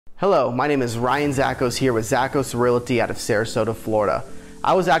Hello, my name is Ryan Zackos here with Zackos Realty out of Sarasota, Florida.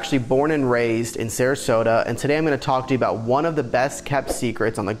 I was actually born and raised in Sarasota, and today I'm going to talk to you about one of the best kept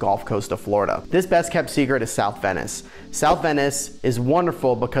secrets on the Gulf Coast of Florida. This best kept secret is South Venice. South Venice is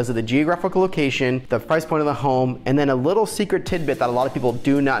wonderful because of the geographical location, the price point of the home, and then a little secret tidbit that a lot of people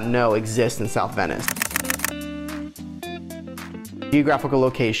do not know exists in South Venice. Geographical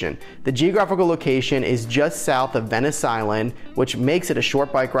location. The geographical location is just south of Venice Island, which makes it a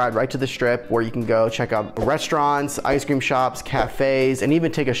short bike ride right to the Strip where you can go check out restaurants, ice cream shops, cafes, and even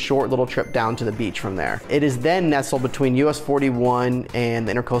take a short little trip down to the beach from there. It is then nestled between US 41 and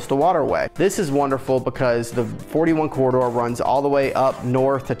the Intercoastal Waterway. This is wonderful because the 41 corridor runs all the way up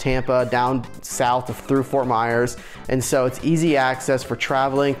north to Tampa, down south through Fort Myers, and so it's easy access for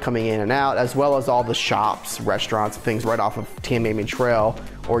traveling, coming in and out, as well as all the shops, restaurants, things right off of TMA Trail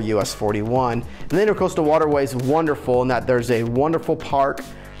or US 41. And the Intercoastal Waterway is wonderful in that there's a wonderful park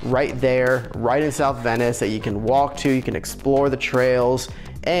right there, right in South Venice that you can walk to, you can explore the trails,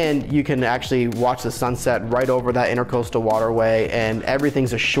 and you can actually watch the sunset right over that Intercoastal Waterway, and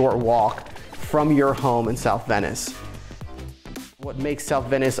everything's a short walk from your home in South Venice. What makes South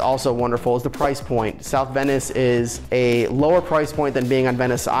Venice also wonderful is the price point. South Venice is a lower price point than being on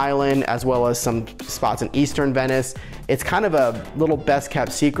Venice Island, as well as some spots in Eastern Venice. It's kind of a little best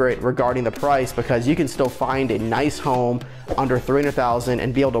kept secret regarding the price because you can still find a nice home under $300,000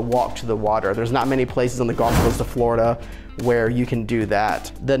 and be able to walk to the water. There's not many places on the Gulf Coast of Florida where you can do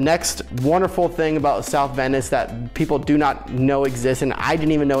that. The next wonderful thing about South Venice that people do not know exists, and I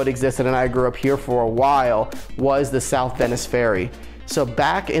didn't even know it existed and I grew up here for a while, was the South Venice Ferry. So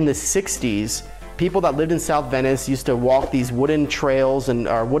back in the 60s, people that lived in South Venice used to walk these wooden trails and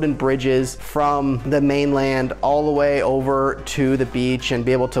wooden bridges from the mainland all the way over to the beach and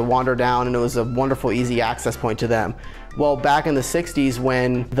be able to wander down, and it was a wonderful, easy access point to them. Well, back in the 60s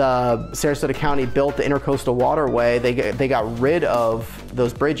when the Sarasota County built the Intercoastal Waterway, they got rid of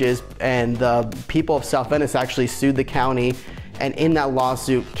those bridges, and the people of South Venice actually sued the county, and in that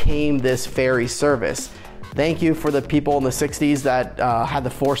lawsuit came this ferry service. Thank you for the people in the 60s that had the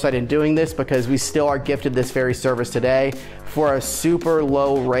foresight in doing this, because we still are gifted this ferry service today. For a super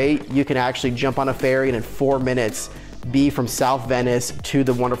low rate, you can actually jump on a ferry and in 4 minutes be from South Venice to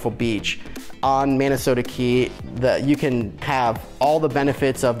the wonderful beach. On Manasota Key, you can have all the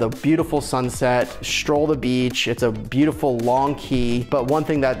benefits of the beautiful sunset, stroll the beach. It's a beautiful long key, but one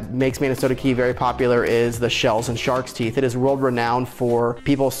thing that makes Manasota Key very popular is the shells and shark's teeth. It is world renowned for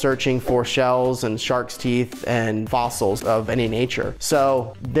people searching for shells and shark's teeth and fossils of any nature.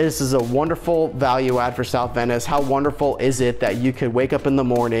 So this is a wonderful value add for South Venice. How wonderful is it that you could wake up in the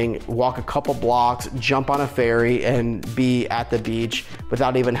morning, walk a couple blocks, jump on a ferry, and be at the beach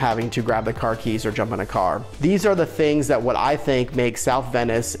without even having to grab the car keys or jump in a car. These are the things that what I think make South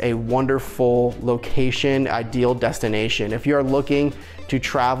Venice a wonderful location, ideal destination. If you're looking to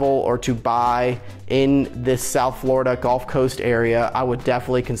travel or to buy in this South Florida Gulf Coast area, I would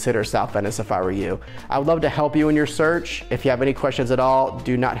definitely consider South Venice if I were you. I would love to help you in your search. If you have any questions at all,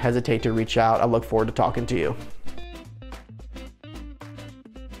 do not hesitate to reach out. I look forward to talking to you.